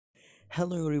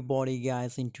Hello everybody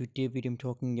guys, in today's video I'm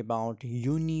talking about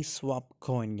Uniswap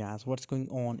coin guys. What's going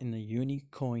on in the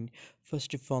Unicoin?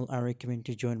 First of all, I recommend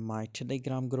to join my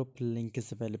Telegram group. Link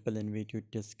is available in video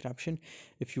description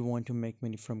if you want to make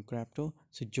money from crypto.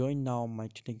 So join now my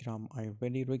Telegram. I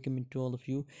really recommend to all of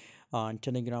you. On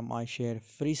Telegram I share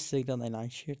free signal and I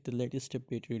share the latest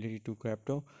update related to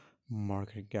crypto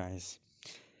market guys.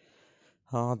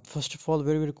 First of all,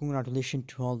 very congratulations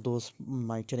to all those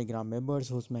my Telegram members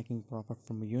who's making profit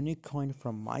from a unique coin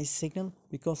from my signal,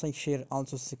 because I share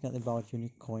also signal about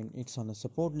unique coin. It's on a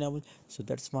support level, so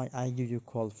that's why I give you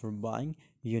call for buying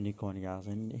unique coin guys.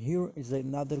 And here is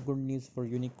another good news for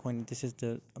unique coin. This is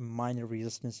the minor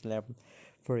resistance level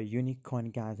for a unique coin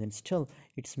guys, and still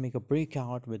it's make a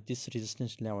breakout with this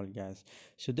resistance level guys.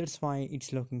 So that's why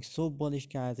it's looking so bullish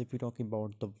guys. If you talk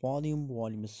about the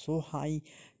volume is so high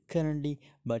currently,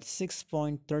 but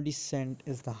 6.30 cent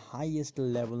is the highest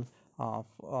level of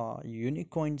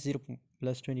unicoin 0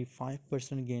 plus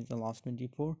 25% gains in the last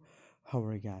 24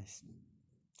 hour guys.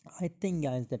 I think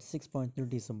guys that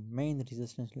 6.30 is the main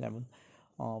resistance level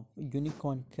of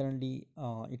unicorn. Currently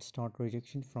it start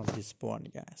rejection from this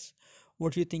point guys.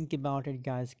 What do you think about it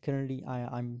guys? Currently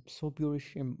I'm so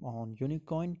bullish on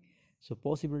unicorn. So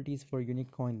possibilities for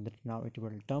unicorn that now it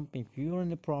will dump. If you're in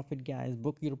the profit guys,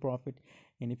 book your profit.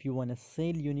 And if you want to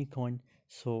sell unicorn,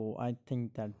 so I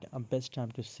think that a best time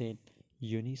to sell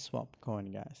Uniswap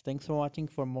coin guys. Thanks for watching.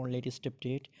 For more latest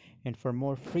update and for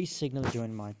more free signal,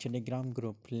 join my Telegram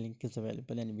group. Link is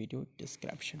available in video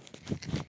description.